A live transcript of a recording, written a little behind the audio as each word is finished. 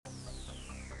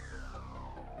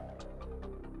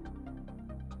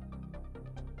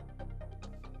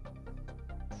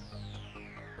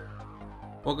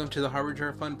Welcome to the Harbinger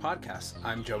of Fun podcast.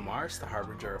 I'm Joe Mars, the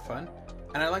Harbinger of Fun,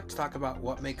 and I like to talk about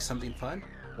what makes something fun,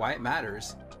 why it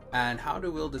matters, and how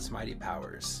to wield its mighty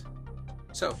powers.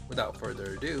 So, without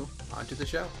further ado, on to the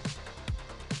show.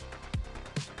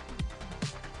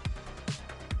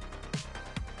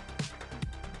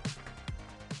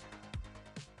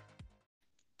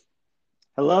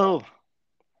 Hello.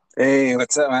 Hey,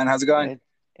 what's up, man? How's it going?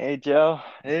 Hey, Joe.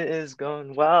 It is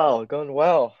going well, going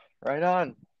well. Right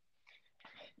on.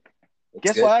 It's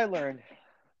Guess good. what I learned?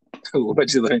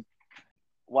 What'd you learn?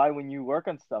 Why when you work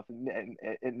on stuff, and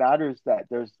it matters that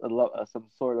there's some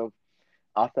sort of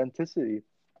authenticity.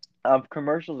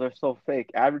 Commercials are so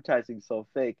fake, advertising so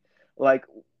fake. Like,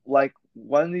 like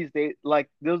one of these days, like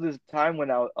there was this time when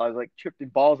I was like tripping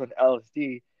balls on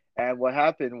LSD, and what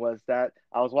happened was that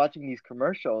I was watching these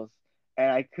commercials,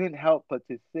 and I couldn't help but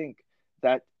to think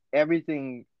that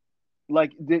everything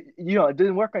it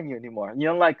didn't work on you anymore.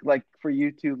 Like for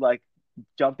you to like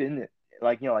jump in it,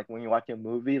 like when you're watching a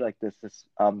movie, like this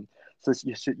so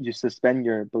you suspend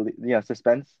your belief,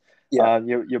 suspense, Yeah,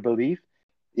 your belief.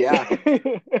 yeah.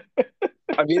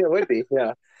 I mean, it would be,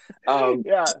 yeah. Um,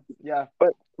 Yeah, yeah.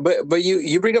 but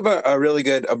you bring up a really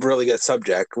good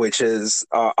subject, which is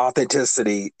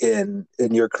authenticity in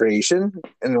your creation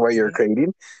and what you're Mhm.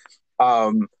 creating.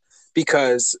 Um,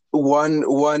 because one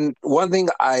thing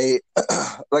I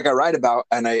like I write about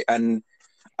and I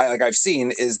like I've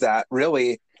seen is that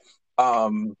really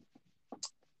um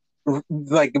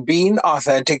like being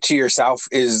authentic to yourself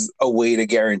is a way to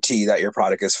guarantee that your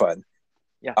product is fun.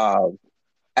 Yeah. Um,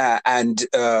 and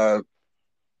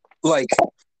like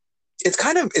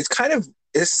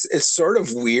it's sort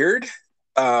of weird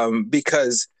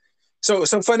because so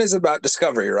fun is about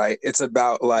discovery, right? It's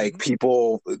about like Mhm.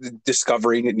 people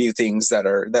discovering new things that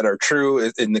are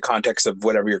true in the context of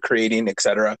whatever you're creating,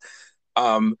 etc.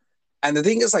 um and the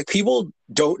thing is, like, people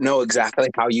don't know exactly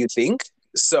how you think,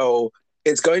 so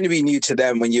it's going to be new to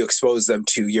them when you expose them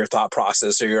to your thought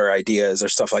process or your ideas or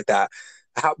stuff like that.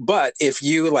 But if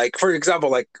you, like, for example,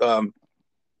 like, I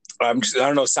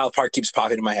don't know. South Park keeps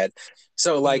popping in my head.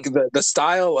 So, like, Mhm. the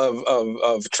style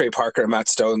of Trey Parker and Matt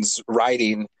Stone's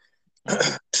writing,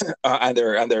 Mhm.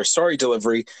 and their story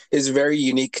delivery is very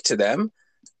unique to them.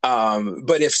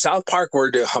 But if South Park were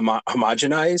to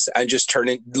homogenize and just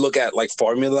look at like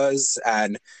formulas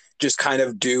and just kind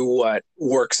of do what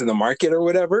works in the market or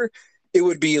whatever, it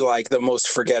would be like the most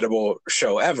forgettable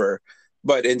show ever.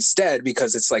 But instead,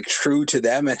 because it's like true to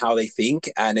them and how they think,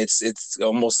 and it's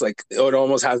almost like it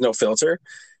almost has no filter,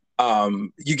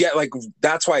 you get like,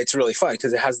 that's why it's really fun,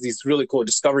 because it has these really cool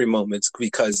discovery moments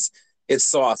because it's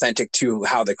so authentic to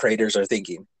how the creators are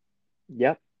thinking.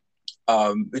 Yep.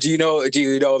 Do you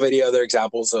know of any other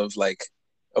examples of like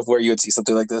of where you would see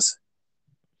something like this?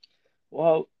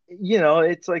 Well,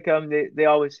 it's like they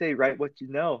always say, write what you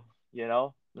know,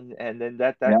 and then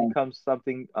that Yeah. becomes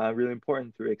something really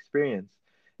important through experience.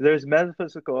 There's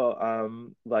metaphysical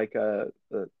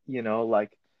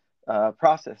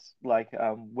process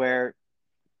where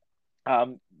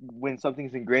when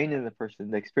something's ingrained in the person,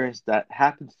 the experience that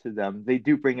happens to them, they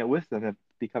do bring it with them. It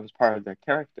becomes part of their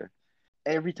character.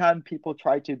 Every time people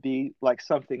try to be like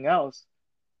something else,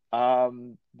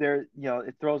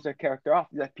 it throws their character off.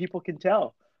 Like people can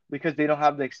tell because they don't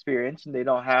have the experience and they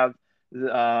don't have the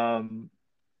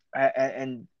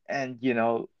and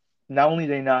not only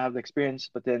they not have the experience,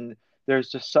 but then there's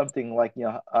just something like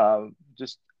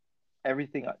just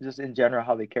everything, just in general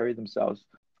how they carry themselves.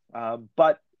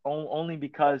 But only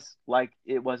because like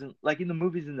it wasn't like in the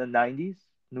movies in the 90s,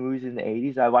 movies in the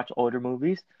 80s. I watch older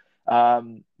movies.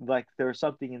 Like there's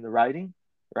something in the writing,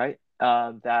 right?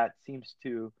 That seems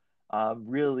to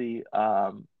really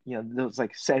there was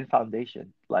like set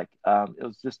foundation. Like it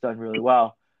was just done really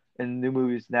well. In new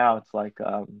movies now, it's like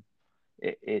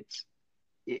it, it's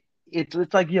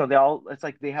it's like they all it's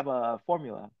like they have a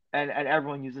formula and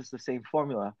everyone uses the same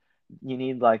formula. You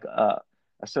need like a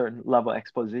certain level of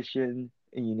exposition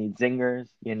and you need zingers,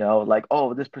 like,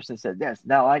 oh, this person said this,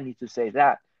 now I need to say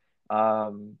that.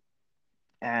 And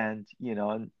and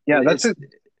Yeah, that's a it's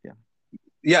yeah.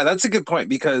 yeah, that's a good point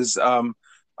because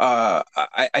I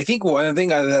think one thing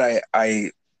that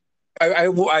I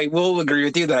will agree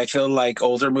with you that I feel like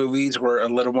older movies were a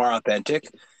little more authentic,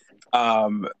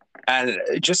 um, and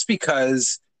just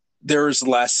because there was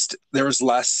less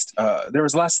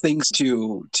things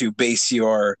to base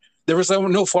your there was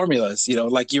no formulas,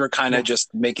 like you were kind of Yeah.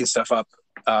 just making stuff up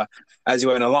uh, as you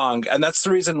went along, and that's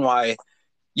the reason why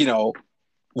you know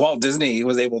Walt Disney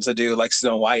was able to do like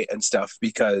Snow White and stuff,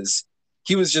 because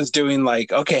he was just doing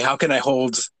like, okay, how can I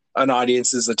hold an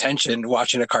audience's attention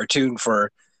watching a cartoon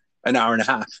for an hour and a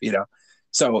half?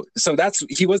 So that's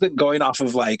he wasn't going off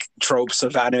of like tropes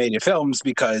of animated films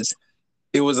because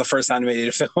it was the first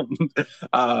animated film,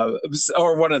 uh,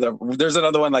 or one of the. There's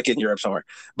another one like in Europe somewhere,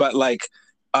 but like,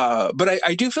 but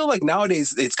I do feel like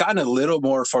nowadays it's gotten a little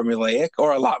more formulaic,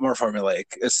 or a lot more formulaic,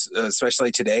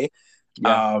 especially today.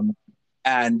 Yeah.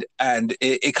 And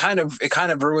it kind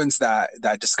of ruins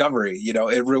that discovery. You know,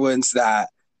 it ruins that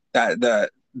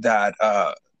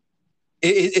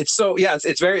it's so yeah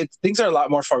things are a lot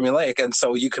more formulaic, and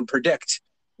so you can predict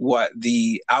what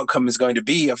the outcome is going to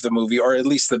be of the movie, or at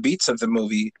least the beats of the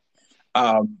movie,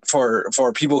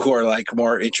 for people who are like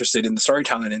more interested in the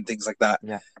storytelling and things like that.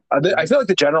 Yeah. I feel like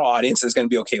the general audience is going to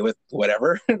be okay with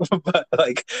whatever, but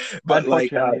like,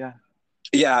 Unfortunately, yeah.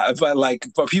 yeah,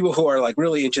 but people who are like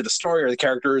really into the story or the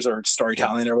characters or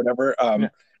storytelling or whatever, Yeah.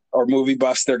 or movie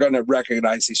buffs, they're going to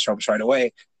recognize these tropes right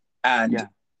away. And Yeah.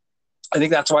 I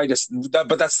think that's why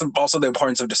but that's also the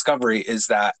importance of discovery is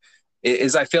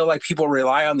I feel like people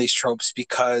rely on these tropes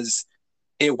because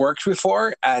it worked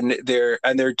before, and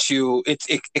they're too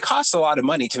it costs a lot of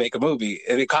money to make a movie,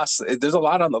 and there's a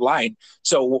lot on the line.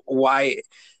 So why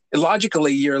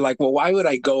logically you're like, well, why would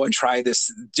I go and try this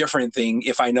different thing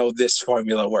if I know this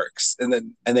formula works? And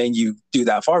then you do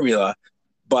that formula.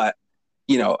 But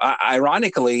you know,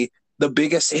 ironically, the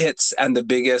biggest hits and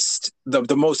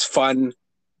the most fun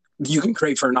you can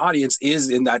create for an audience is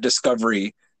in that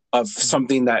discovery of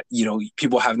something that, you know,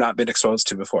 people have not been exposed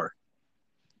to before.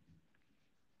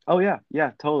 Oh yeah,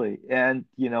 yeah, totally. And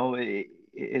you know,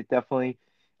 it definitely,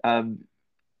 um,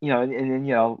 you know, and then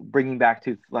you know, bringing back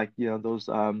to like you know those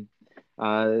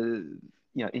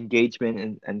you know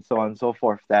engagement and so on and so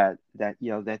forth that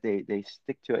you know that they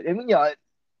stick to it. I mean, you know,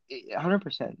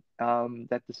 100%.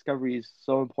 That discovery is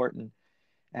so important.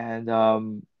 And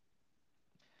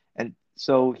and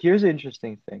so here's an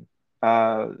interesting thing.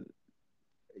 Uh,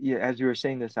 yeah, as you were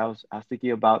saying this, I was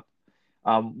thinking about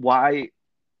why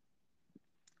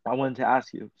I wanted to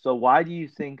ask you. So why do you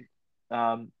think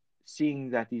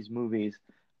seeing that these movies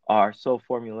are so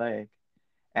formulaic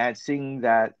and seeing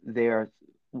that they're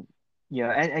you know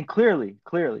and clearly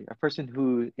a person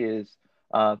who is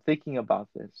thinking about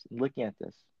this, looking at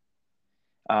this,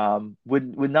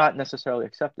 would not necessarily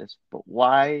accept this, but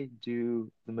why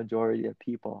do the majority of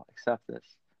people accept this?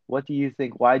 What do you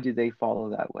think? Why do they follow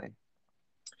that way?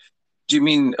 Do you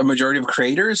mean a majority of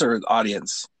creators or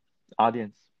audience?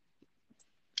 Audience.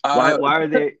 Uh, Why are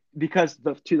they? Because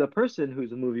to the person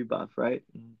who's a movie buff, right?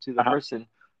 To the uh person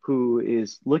who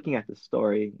is looking at the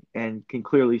story and can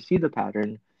clearly see the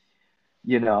pattern,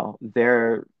 you know,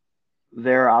 they're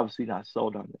obviously not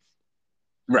sold on this.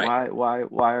 So right.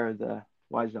 why is the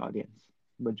audience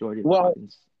majority of the Well,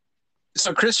 audience?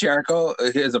 so Chris Jericho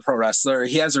is a pro wrestler.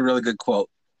 He has a really good quote.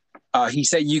 He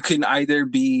said, you can either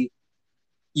be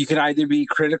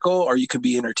critical or you could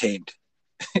be entertained."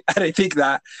 And I think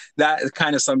that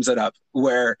kind of sums it up.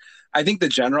 Where I think the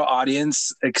general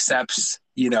audience accepts,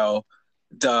 you know,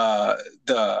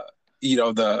 the you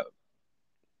know the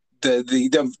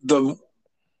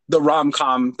rom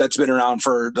com that's been around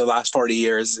for the last 40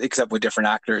 years, except with different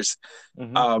actors.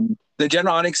 Hmm. The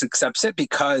general audience accepts it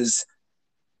because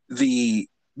they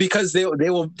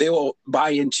will buy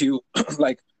into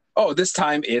like, oh, this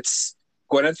time it's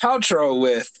Gwyneth Paltrow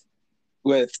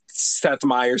with Seth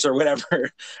Meyers or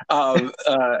whatever.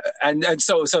 And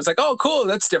so it's like, oh, cool,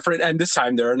 that's different. And this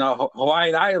time they're in a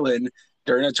Hawaiian island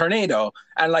during a tornado.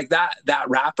 And like that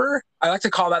rapper, I like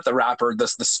to call that the rapper, the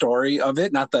story of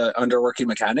it, not the underworking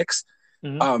mechanics.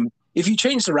 Hmm. If you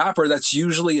change the rapper, that's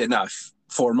usually enough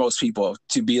for most people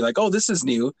to be like, oh, this is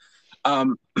new.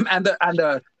 And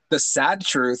the sad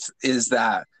truth is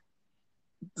that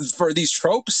for these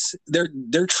tropes,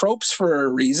 they're tropes for a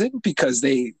reason because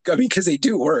they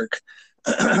do work.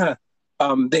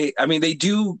 They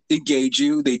do engage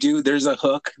you. They do. There's a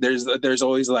hook. There's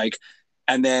always like,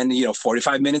 and then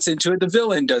 45 minutes into it, the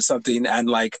villain does something, and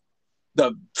like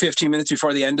the 15 minutes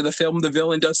before the end of the film, the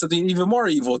villain does something even more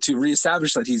evil to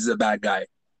reestablish that he's a bad guy.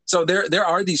 So there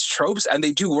are these tropes, and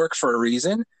they do work for a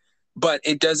reason, but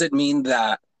it doesn't mean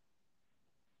that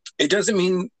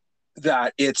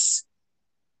it's.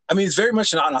 I mean, it's very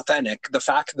much not authentic. The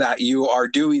fact that you are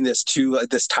doing this to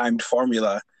this timed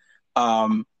formula,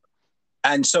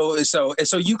 and so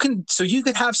you can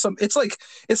have some. It's like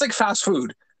fast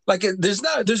food. Like there's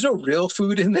no real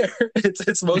food in there.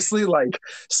 It's mostly like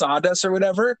sawdust or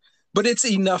whatever. But it's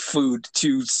enough food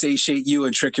to satiate you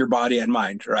and trick your body and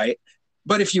mind, right?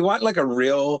 But if you want like a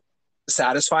real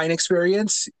satisfying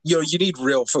experience, you need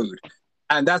real food,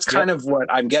 and that's kind Yep. of what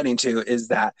I'm getting to is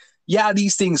that yeah,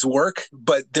 these things work,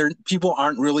 but people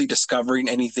aren't really discovering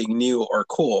anything new or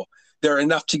cool. they're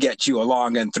enough to get you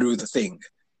along and through the thing.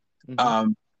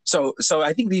 So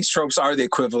I think these tropes are the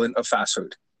equivalent of fast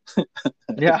food.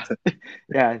 Yeah,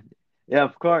 yeah, yeah,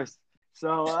 of course.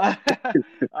 So, and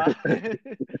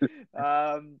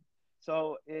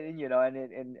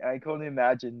I can only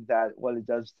imagine that what it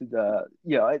does to the,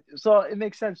 so it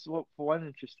makes sense for one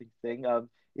interesting thing.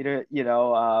 It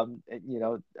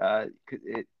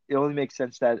only makes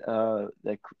sense that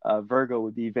Virgo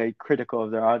would be very critical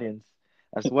of their audience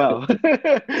as well.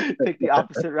 Take the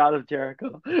opposite route of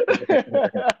Jericho. You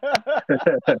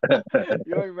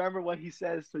don't remember what he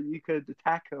says, so you could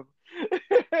attack him.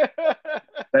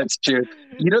 That's true.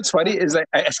 You know what's funny is I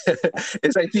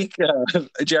think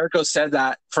Jericho said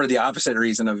that for the opposite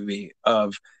reason of me.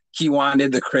 Of he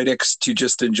wanted the critics to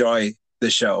just enjoy the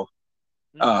show,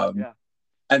 Yeah.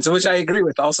 and so which I agree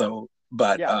with also.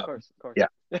 But yeah, of course. yeah,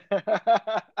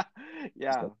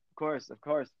 yeah, of course.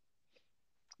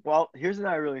 Well, here's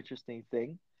another really interesting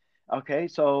thing. Okay,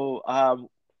 so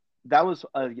that was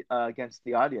against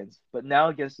the audience, but now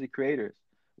against the creators.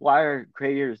 Why are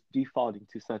creators defaulting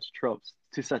to such tropes,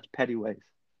 to such petty ways?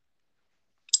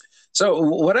 So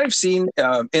what I've seen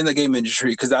in the game industry,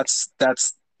 because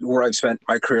that's where I've spent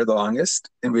my career the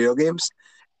longest in video games,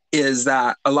 is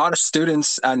that a lot of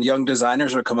students and young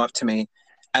designers will come up to me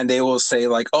and they will say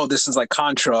like, "Oh, this is like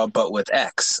Contra but with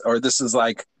X," or "This is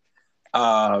like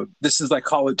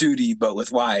Call of Duty but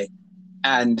with Y,"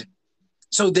 and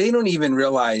so they don't even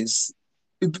realize,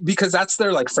 because that's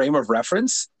their like frame of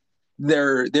reference.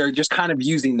 They're just kind of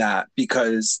using that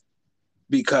because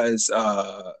that's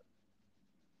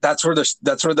where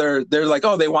they're like,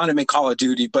 oh, they want to make Call of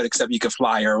Duty, but except you can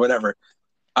fly or whatever.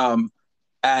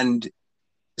 And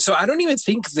so I don't even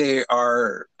think they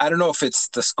are. I don't know if it's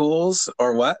the schools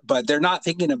or what, but they're not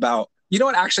thinking about. You know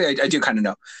what? Actually, I do kind of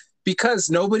know,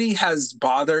 because not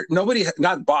bothered,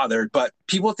 but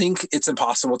people think it's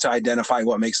impossible to identify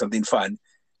what makes something fun.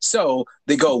 So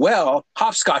they go, well,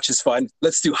 hopscotch is fun.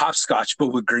 Let's do hopscotch, but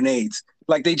with grenades.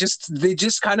 Like they just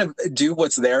kind of do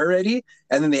what's there already,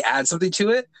 and then they add something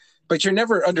to it. But you're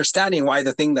never understanding why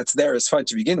the thing that's there is fun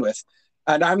to begin with.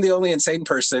 And I'm the only insane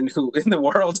person in the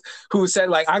world who said,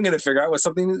 like, I'm going to figure out what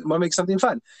makes something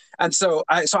fun. And so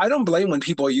I don't blame when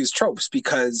people use tropes,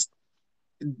 because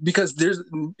there's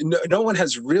no one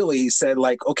has really said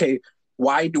like, okay,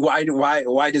 why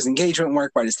does engagement work?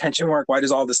 Why does tension work? Why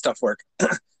does all this stuff work?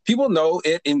 People know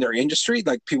it in their industry.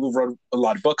 Like people wrote a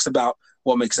lot of books about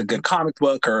what makes a good comic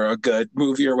book or a good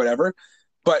movie or whatever.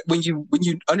 But when you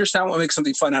understand what makes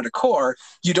something fun at a core,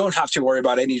 you don't have to worry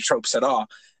about any tropes at all.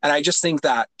 And I just think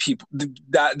that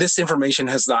that this information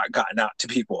has not gotten out to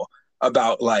people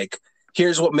about like,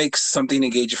 here's what makes something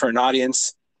engaging for an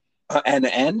audience end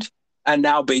to end. And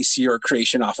now base your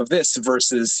creation off of this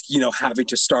versus, having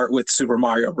to start with Super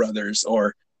Mario Brothers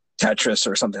or Tetris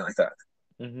or something like that.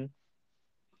 Mm-hmm.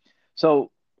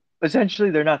 So essentially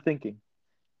they're not thinking.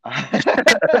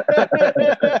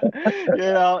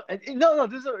 No,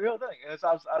 this is a real thing. As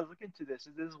I was looking into this.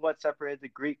 This is what separated the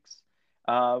Greeks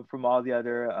from all the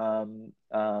other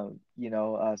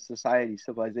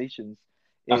civilizations,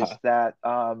 is that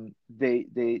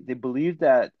they believe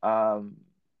that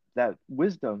that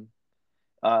wisdom,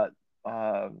 the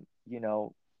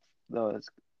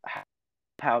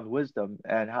pound wisdom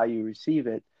and how you receive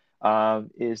it,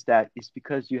 is that it's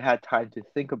because you had time to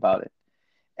think about it.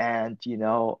 And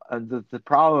the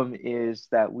problem is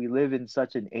that we live in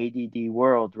such an ADD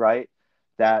world, right?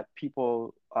 That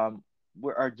people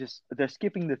they're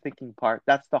skipping the thinking part.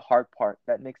 That's the hard part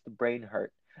that makes the brain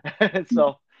hurt.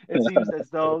 So it seems as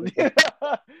though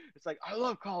it's like, I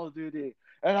love Call of Duty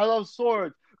and I love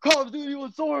swords. Call of Duty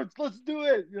with swords, let's do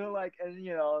it.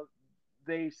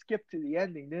 They skipped to the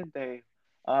ending, didn't they?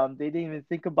 They didn't even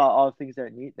think about all the things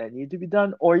that need to be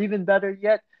done, or even better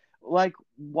yet, like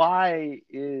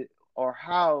or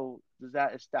how does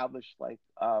that establish like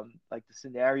the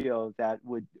scenario that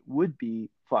would be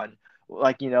fun?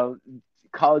 Like,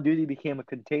 Call of Duty became a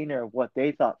container of what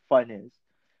they thought fun is.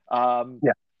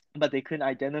 But they couldn't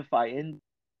identify in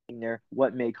there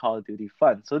what made Call of Duty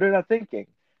fun, so they're not thinking.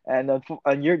 And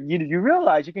you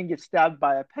realize you can get stabbed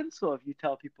by a pencil if you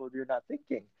tell people you're not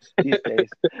thinking these days.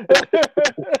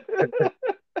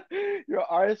 Your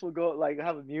artists will go like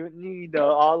have a mutiny. They'll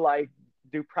all like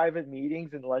do private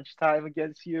meetings in lunchtime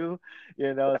against you.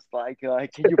 It's like,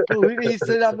 can you believe he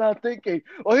said I'm not thinking?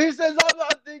 Well, he says I'm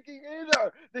not thinking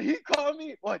either. Did he call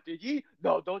me? What did he?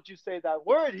 No, don't you say that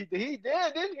word. He did,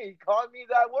 didn't he? He called me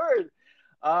that word.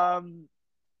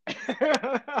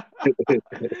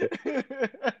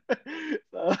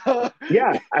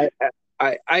 Yeah,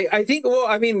 I think. Well,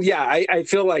 I mean, yeah, I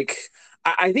feel like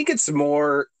I think it's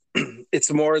more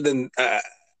it's more than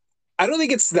I don't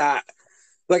think it's that.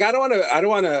 Like I don't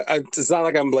want to. It's not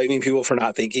like I'm blaming people for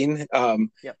not thinking.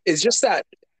 Yep. It's just that.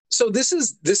 So this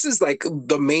is like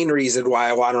the main reason why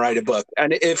I want to write a book.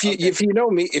 And Okay. if you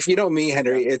know me,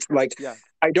 Henry, it's like Yeah.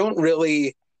 I don't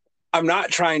really. I'm not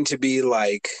trying to be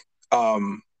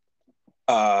um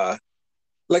uh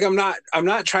like I'm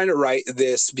not trying to write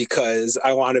this because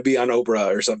I want to be on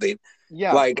Oprah or something. Yeah,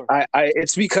 of Like course. I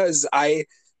it's because I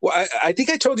think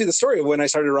I told you the story of when I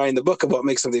started writing the book of what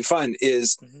makes something fun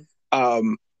is Hmm.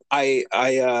 um I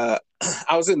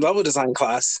I was in level design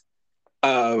class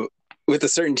uh with a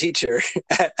certain teacher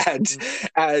and Hmm.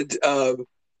 and um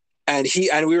and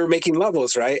we were making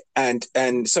levels, right? And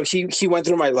so he went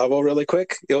through my level really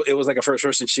quick. It was like a first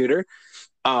person shooter.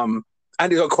 Um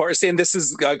and of course, and this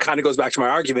is kind of goes back to my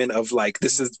argument of like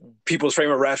this is Hmm. people's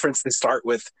frame of reference. They start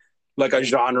with like a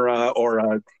genre or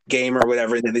a game or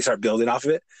whatever, and then they start building off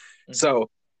of it. Hmm. So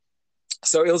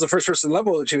so it was a first person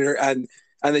level shooter, and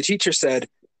the teacher said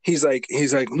he's like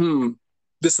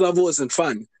this level isn't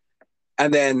fun.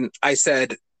 And then I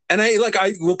said, and I like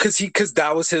I well because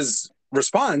that was his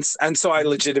response, and so I Hmm.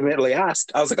 legitimately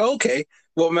asked. I was like, oh, okay,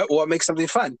 what makes something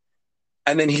fun?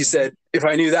 And then he Hmm. said, if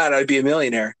I knew that, I'd be a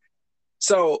millionaire.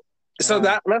 So so Ah,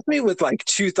 that left me with like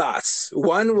two thoughts.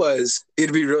 One was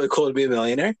it'd be really cool to be a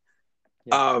millionaire.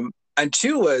 yeah. And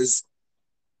two was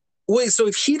wait, so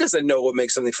if he doesn't know what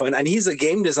makes something fun, and he's a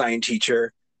game design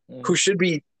teacher who Hmm. should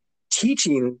be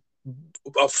teaching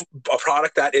a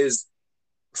product that is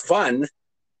fun,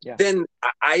 Yeah. then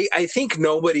I think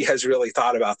nobody has really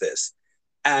thought about this.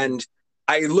 Hmm. And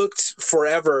I looked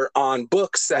forever on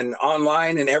books and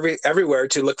online and everywhere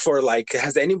to look for like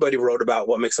has anybody wrote about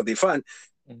what makes something fun?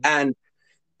 Hmm. And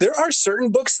there are certain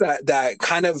books that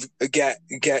kind of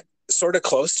get sort of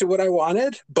close to what I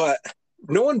wanted, but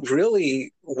no one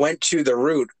really went to the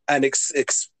root and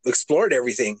explored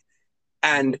everything. Hmm.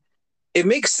 And it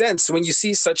makes sense when you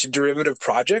see such derivative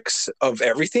projects of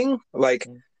everything. Like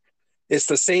Hmm. it's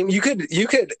the same. You could.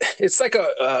 It's like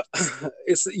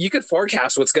it's you could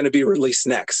forecast what's going to be released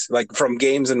next, like from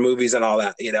games and movies and all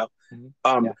that. Hmm.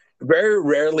 Um, Yeah. very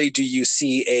rarely do you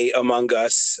see a Among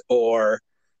Us or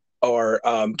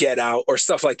Get Out or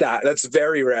stuff like that. That's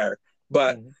very rare.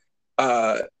 But Hmm.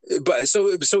 uh, so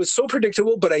it's so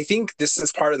predictable. But I think this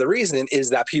is part of the reason is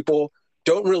that people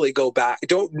don't really go back.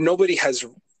 Don't nobody has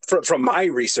from my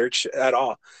research at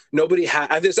all. Nobody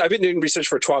has. I've been doing research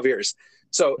for 12 years,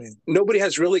 so Hmm. nobody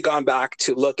has really gone back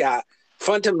to look at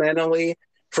fundamentally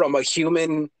from a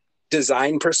human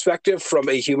design perspective, from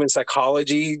a human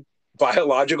psychology,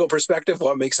 biological perspective,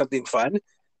 what makes something fun.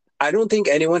 I don't think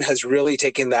anyone has really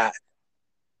taken that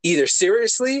either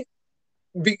seriously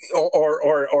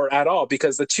or at all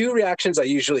because the two reactions I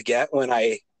usually get when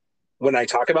I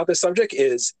talk about this subject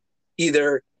is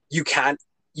either you can't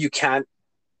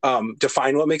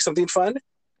define what makes something fun,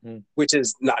 Hmm. which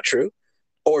is not true,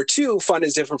 or two, fun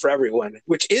is different for everyone,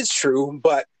 which is true,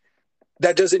 but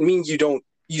that doesn't mean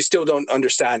you still don't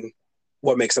understand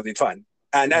what makes something fun.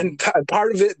 And Hmm.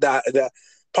 part of it that the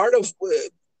part of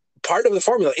part of the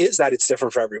formula is that it's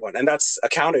different for everyone, and that's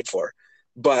accounted for.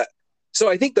 But so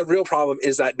I think the real problem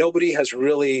is that nobody has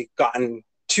really gotten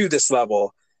to this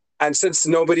level. And since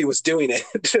nobody was doing it,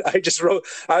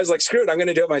 I was like, screw it, I'm going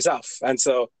to do it myself. And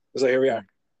so here we are.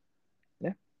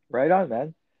 Yeah. Right on,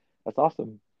 man. That's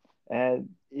awesome. And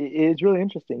it's really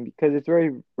interesting because it's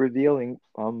very revealing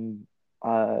when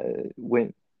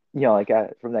like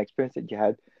from the experience that you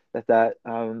had that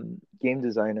game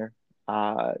designer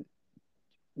uh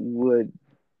would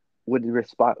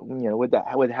respond,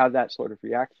 would have that sort of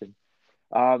reaction.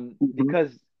 Mm-hmm.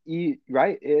 Because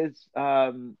right is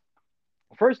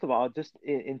first of all, just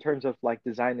in terms of like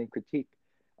design and critique,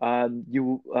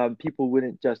 you people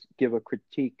wouldn't just give a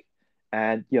critique,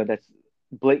 and that's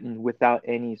blatant without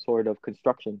any sort of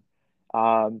construction.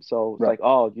 So it's Right. like,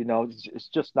 oh, it's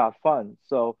just not fun.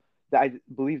 So I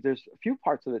believe there's a few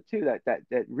parts of it too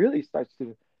that really starts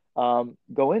to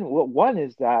go in. Well, one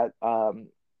is that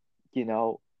you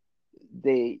know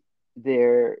they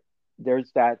there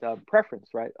there's that preference,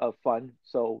 right, of fun.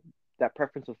 So that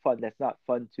preference of fun that's not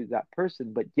fun to that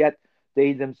person, but yet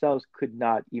they themselves could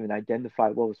not even identify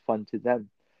what was fun to them.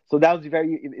 So that was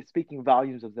very speaking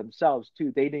volumes of themselves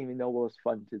too. They didn't even know what was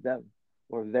fun to them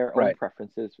or their own Right.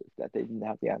 preferences, that they didn't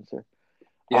have the answer.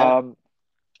 Yeah.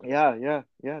 Yeah, yeah,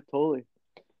 yeah, totally.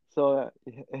 So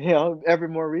every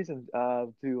more reason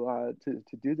to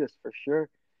do this for sure.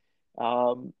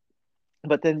 Um,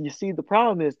 but then you see the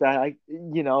problem is that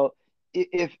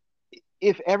if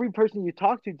if every person you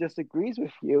talk to disagrees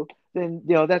with you, then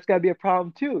that's got to be a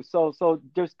problem too. So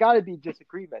there's got to be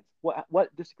disagreements.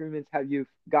 What disagreements have you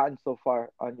gotten so far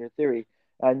on your theory?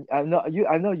 And I know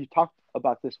you talked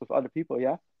about this with other people.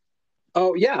 Yeah.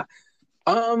 Oh yeah.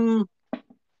 Um,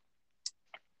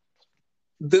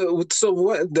 so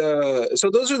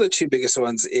those are the two biggest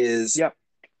ones. Yep.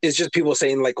 Is just people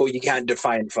saying like, oh, you can't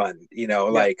define fun,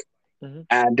 Yep. like, Hmm.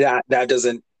 and that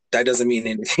doesn't mean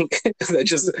anything. That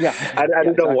just Yeah. I Yeah.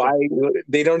 don't know Exactly. why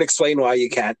they don't explain why you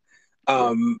can't. Yeah.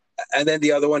 Um, and then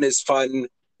the other one is fun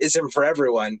isn't for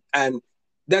everyone, and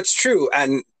that's true.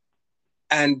 And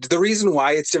the reason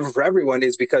why it's different for everyone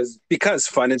is because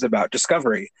fun is about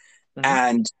discovery. Hmm.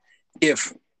 And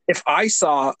if I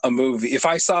saw a movie, if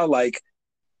I saw like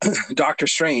Doctor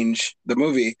Strange, the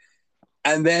movie,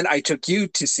 and then I took you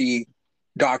to see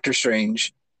Doctor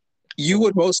Strange, you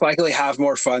would most likely have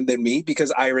more fun than me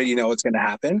because I already know what's going to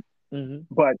happen. Hmm.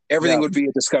 But everything Yeah. would be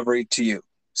a discovery to you.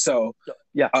 So,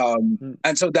 Yeah. Mm-hmm.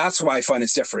 and so that's why fun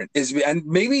is different. And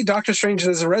maybe Doctor Strange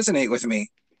doesn't resonate with me,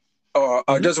 or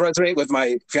Hmm. does resonate with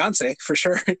my fiance for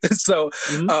sure. So,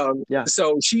 Hmm. Yeah.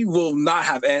 so she will not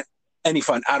have any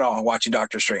fun at all watching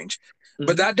Doctor Strange.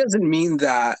 But Hmm. that doesn't mean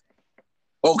that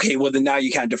okay, well then now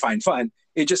you can't define fun.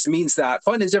 It just means that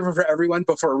fun is different for everyone,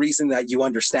 but for a reason that you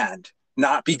understand,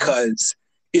 not Hmm. because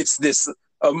it's this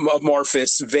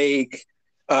amorphous, vague,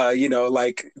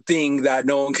 like thing that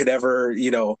no one could ever,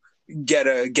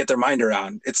 get their mind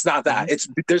around. It's not that. Hmm. It's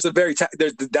there's a very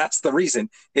that's the reason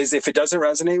is if it doesn't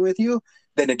resonate with you,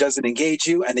 then it doesn't engage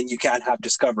you, and then you can't have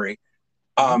discovery.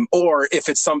 Hmm. Or if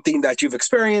it's something that you've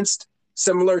experienced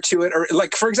similar to it, or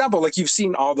like for example, like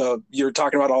you're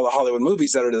talking about all the Hollywood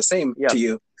movies that are the same Yeah. to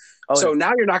you. Oh So yeah.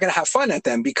 now you're not going to have fun at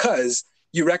them because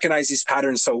you recognize these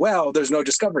patterns so well. There's no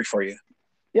discovery for you.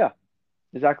 Yeah.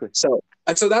 Exactly. So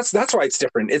that's why it's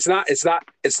different. It's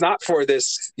not for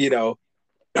this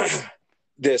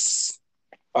this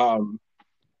um,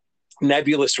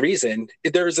 nebulous reason.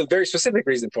 There is a very specific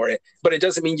reason for it, but it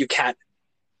doesn't mean you can't.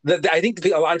 I think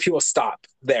a lot of people stop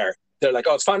there. They're like,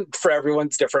 "Oh, it's fun for everyone.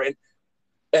 It's different."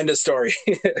 End of story.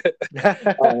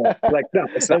 Like no,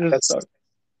 it's not. End of That's story.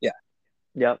 yeah,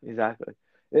 Yep, exactly.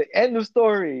 End of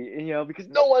story. Because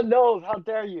no one knows. How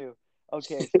dare you?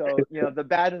 Okay, so the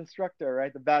bad instructor,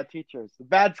 right? The bad teachers, the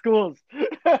bad schools.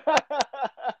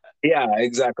 yeah,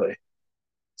 exactly.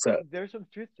 So There's some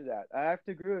truth to that. I have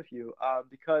to agree with you.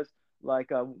 Because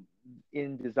like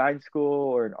in design school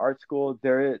or in art school,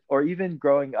 there is, or even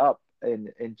growing up in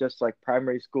just like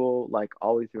primary school, like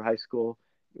all the way through high school,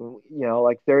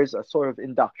 like there's a sort of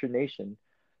indoctrination.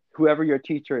 Whoever your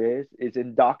teacher is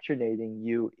indoctrinating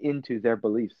you into their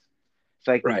beliefs. It's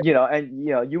like, right.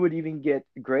 and you would even get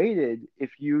graded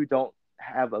if you don't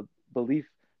have a belief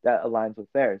that aligns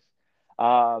with theirs.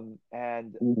 And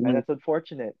Mhm. that's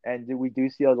unfortunate. And we do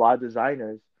see a lot of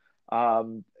designers.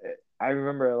 Um, I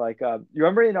remember like you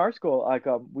remember in our school, like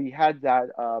we had that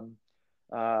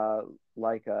uh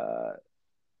like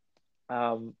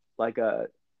like a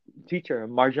teacher,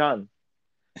 Marjan,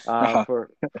 Uh-huh. for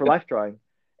life drawing,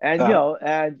 and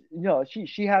Uh-huh.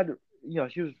 she had,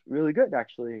 she was really good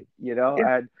actually,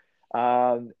 Yeah.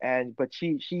 and but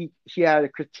she had a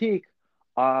critique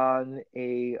on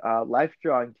a life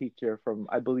drawing teacher from,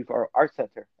 I believe, our art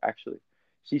center actually.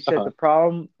 She said Uh-huh. the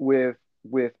problem with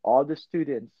all the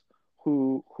students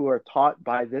who are taught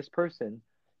by this person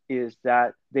is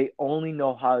that they only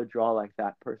know how to draw like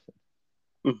that person,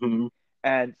 Hmm.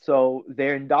 and so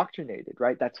they're indoctrinated,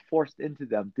 right? That's forced into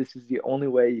them. This is the only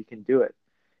way you can do it.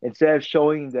 Instead of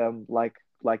showing them like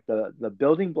the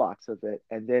building blocks of it,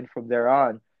 and then from there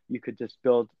on, you could just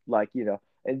build like,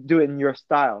 and do it in your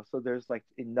style. So there's like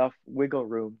enough wiggle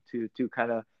room to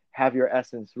kind of have your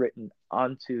essence written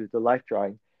onto the life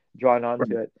drawing, drawn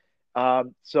onto Right. it.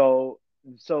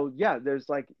 So yeah, there's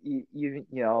like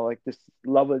like this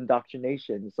level of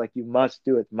indoctrination. It's like you must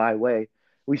do it my way.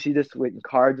 We see this with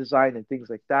car design and things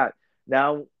like that.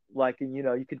 Now, like,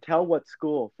 you can tell what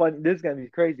school. Fun. This is gonna be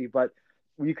crazy, but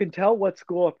you can tell what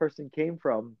school a person came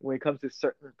from when it comes to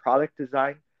certain product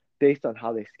design based on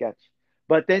how they sketch.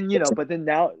 But then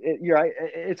now you're right.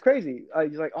 It's crazy.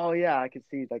 You're like, oh yeah, I can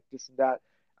see like this and that.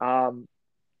 Um,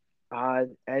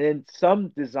 and then some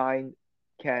design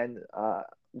can,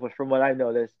 from what I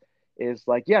noticed, is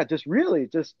like, yeah, just really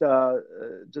just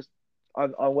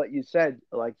on what you said,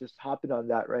 like just hopping on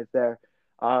that right there.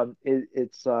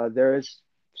 It's there is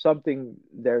something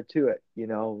there to it,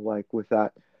 like with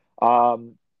that.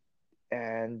 Um,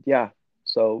 and yeah,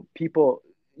 so people,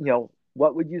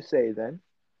 what would you say then,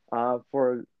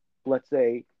 for, let's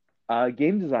say, a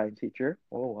game design teacher?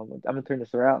 Oh, I'm gonna turn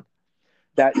this around,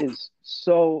 that is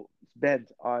so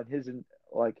bent on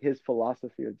like his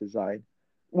philosophy of design,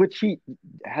 which he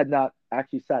had not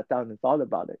actually sat down and thought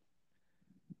about it,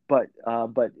 but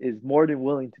is more than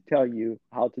willing to tell you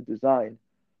how to design,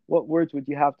 what words would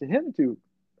you have to him to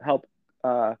help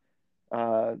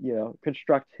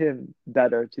construct him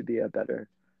better to be a better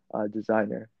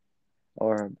designer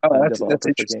or that's developer for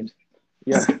interesting. games?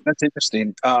 Yeah. That's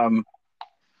interesting.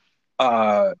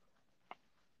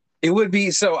 It would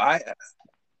be so. I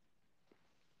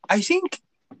think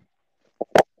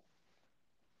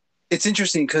it's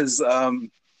interesting because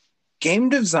game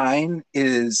design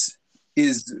is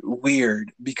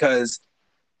weird because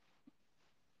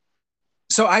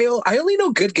so I only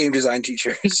know good game design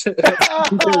teachers. Okay.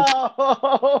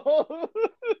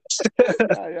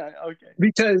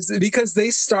 Because they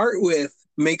start with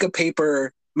make a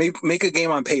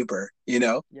game on paper, you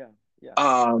know. Yeah.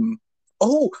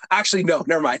 Oh, actually, no,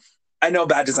 never mind. I know a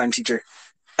bad design teacher.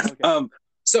 Okay.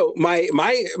 So my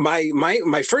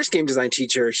first game design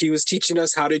teacher, he was teaching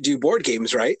us how to do board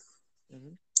games, right?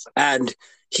 Mm-hmm. And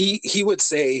he would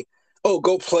say, "Oh,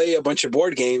 go play a bunch of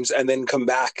board games and then come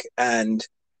back and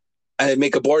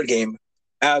make a board game."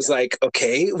 I was like,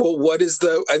 "Okay, well, what is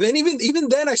the?" And then even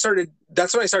then,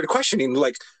 that's when I started questioning,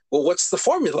 like, "Well, what's the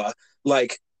formula?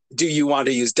 Like, do you want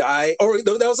to use die?" Or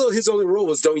that was his only rule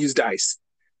was don't use dice.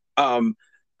 And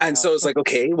so it's like,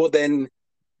 okay, well then,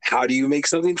 how do you make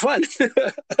something fun?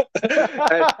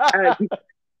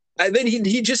 and then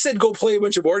he just said, go play a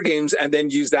bunch of board games and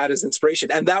then use that as inspiration.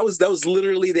 And that was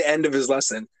literally the end of his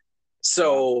lesson.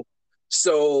 So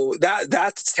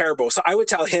that's terrible. So I would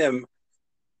tell him,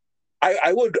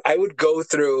 I would go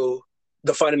through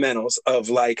the fundamentals of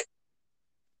like,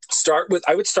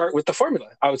 I would start with the formula.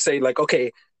 I would say like,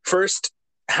 okay, first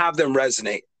have them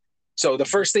resonate. So the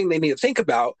first thing they need to think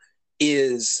about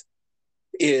is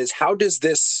how does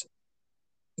this,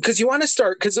 because you want to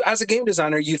start, because as a game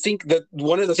designer, you think that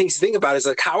one of the things you think about is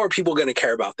like, how are people going to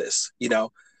care about this? You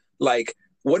know, like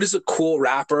what is a cool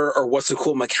wrapper or what's a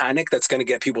cool mechanic that's going to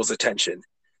get people's attention?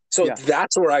 So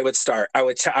that's where I would start. I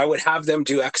would have them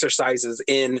do exercises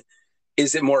in,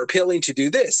 is it more appealing to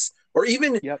do this? Or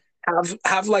even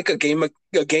have like a game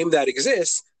that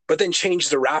exists, but then change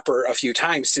the wrapper a few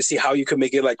times to see how you can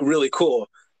make it like really cool.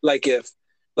 Like if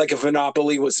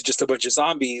Monopoly was just a bunch of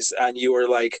zombies and you were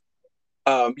like,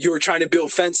 you were trying to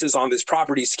build fences on this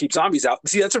property to keep zombies out.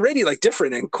 See, that's already like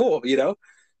different and cool, you know?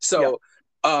 So,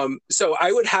 so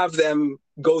I would have them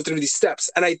go through these steps.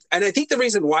 And I think the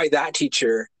reason why that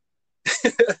teacher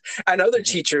and other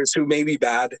teachers who may be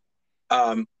bad,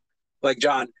 like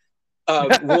John,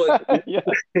 would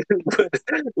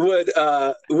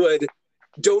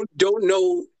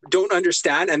don't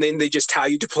understand, and then they just tell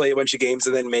you to play a bunch of games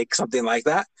and then make something like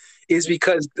that, is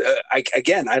because I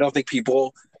don't think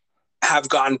people have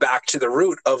gone back to the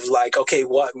root of like, okay,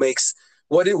 what is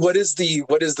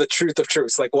the truth of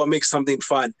truths? Like what makes something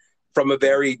fun from a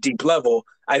very deep level?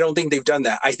 I don't think they've done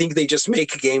that. I think they just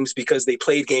make games because they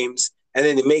played games and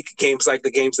then they make games like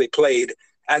the games they played.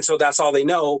 And so that's all they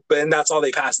know, but and that's all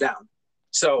they pass down.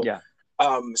 So,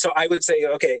 so I would say,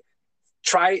 okay,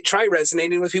 try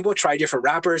resonating with people, try different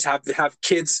rappers, have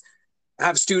kids,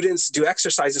 have students do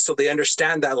exercises so they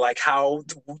understand that like how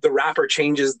the rapper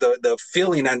changes the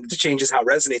feeling and changes how it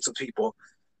resonates with people.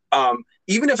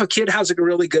 Even if a kid has a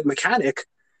really good mechanic,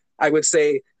 I would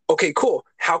say, okay, cool.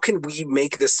 How can we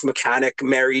make this mechanic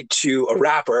married to a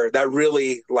rapper that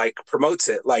really like promotes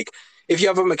it? Like if you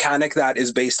have a mechanic that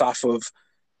is based off of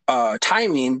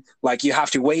timing, like you have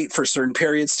to wait for certain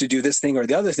periods to do this thing or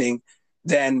the other thing,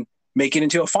 then make it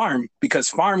into a farm, because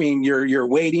farming, you're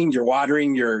waiting, you're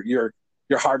watering, you're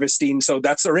harvesting. So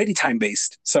that's already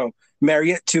time-based. So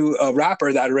marry it to a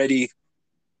rapper that already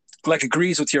like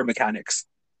agrees with your mechanics.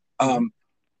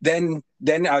 Then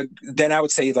I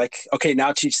would say like, okay,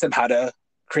 now teach them how to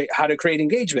create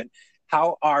engagement.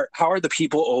 How are the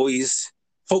people always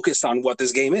focused on what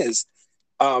this game is?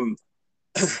 How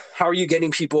are you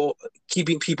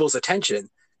keeping people's attention?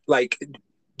 Like,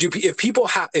 if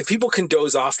people can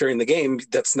doze off during the game,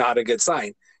 that's not a good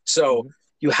sign. So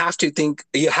you have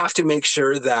to make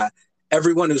sure that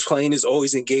everyone who's playing is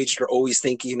always engaged or always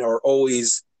thinking or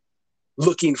always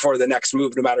looking for the next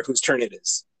move, no matter whose turn it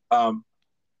is. And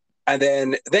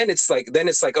then it's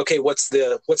like, okay, what's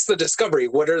the discovery?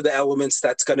 What are the elements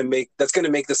that's going to make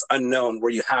this unknown,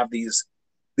 where you have these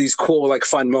cool, like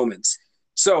fun moments?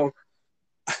 So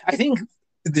I think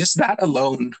just that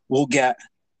alone will get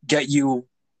you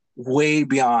way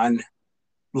beyond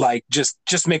like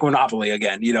just make Monopoly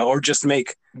again, you know, or just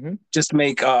make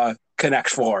Connect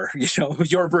Four, you know,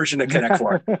 your version of Connect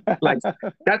Four. Like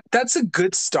that's a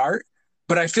good start.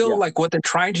 But I feel like what they're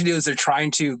trying to do is they're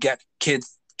trying to get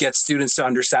kids get students to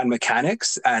understand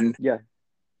mechanics and Yeah.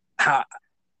 how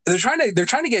they're trying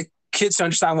to get kids to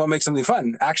understand what makes something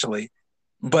fun, actually.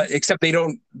 But except they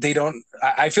don't.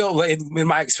 I feel like in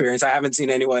my experience, I haven't seen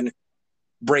anyone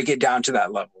break it down to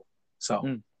that level.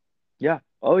 So Yeah.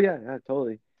 Oh yeah. Yeah.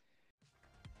 Totally.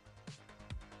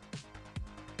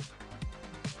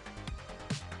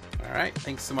 All right.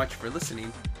 Thanks so much for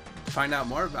listening. To find out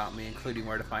more about me, including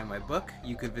where to find my book,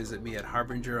 you could visit me at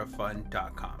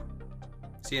harbingeroffun.com.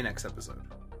 See you next episode.